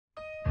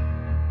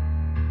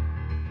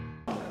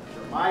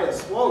Jarmaiya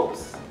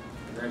Swopes.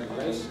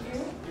 Congratulations.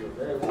 You're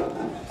very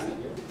welcome.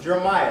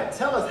 Jarmaiya,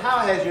 tell us, how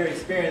has your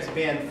experience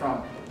been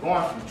from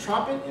going from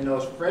trumpet in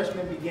those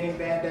freshman beginning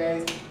band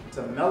days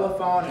to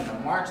mellophone in the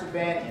marching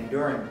band and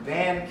during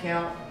band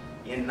camp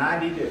in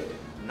 90 to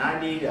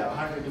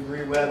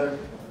 100-degree weather,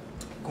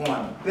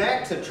 going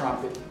back to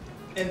trumpet,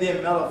 and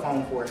then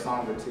mellophone for a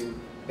song or two,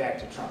 back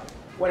to trumpet?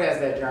 What has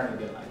that journey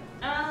been like?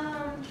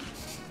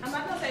 I'm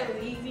not gonna say it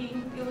was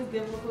easy. It was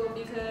difficult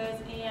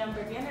because in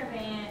beginner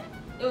band,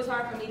 it was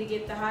hard for me to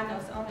get the high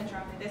notes on the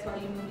trumpet. That's why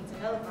you moved me to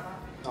mellophone.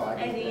 Oh, I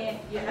and then,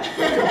 that.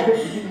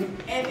 yeah.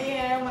 And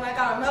then when I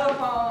got a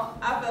mellophone,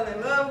 I fell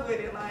in love with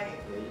it. Like,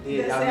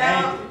 yeah, the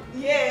sound,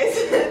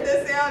 yes,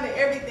 the sound and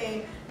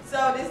everything.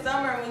 So this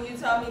summer when you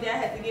told me that I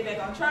had to get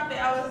back on trumpet,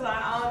 I was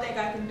like, I don't think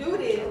I can do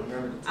this.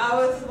 I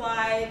was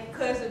like,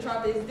 cause the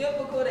trumpet is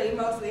difficult, they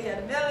mostly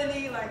had a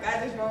melody, like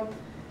I just wrote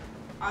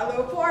our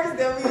little parts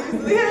that we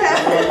usually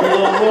have. The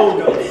little hold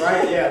notes,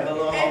 right? Yeah, the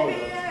little And hold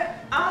notes. then,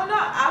 I don't know,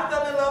 I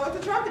fell in love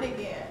with the trumpet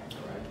again.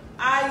 Right.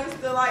 I used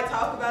to like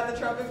talk about the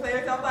trumpet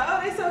players. I was like,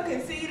 oh, they so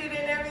conceited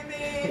and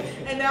everything.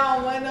 And now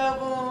I'm one of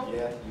them.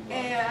 Yeah,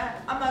 and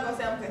I'm not gonna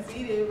say I'm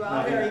conceited, but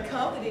I'm very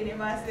confident in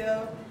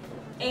myself.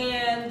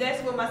 And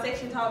that's what my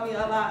section taught me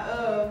a lot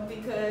of,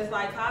 because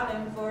like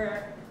Colin,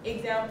 for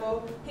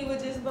example, he would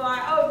just be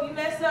like, oh, if you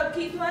mess up,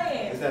 keep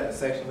playing. Is that the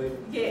section leader?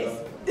 Yes.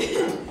 He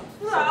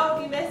was like, oh,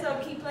 if you mess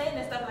up, keep playing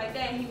and stuff like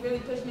that. And he really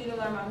pushed me to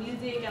learn my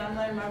music, and I'm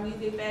learning my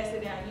music faster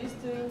than I used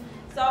to.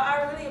 So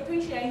I really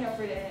appreciate him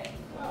for that.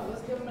 Wow,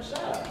 let's give him a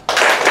shout out.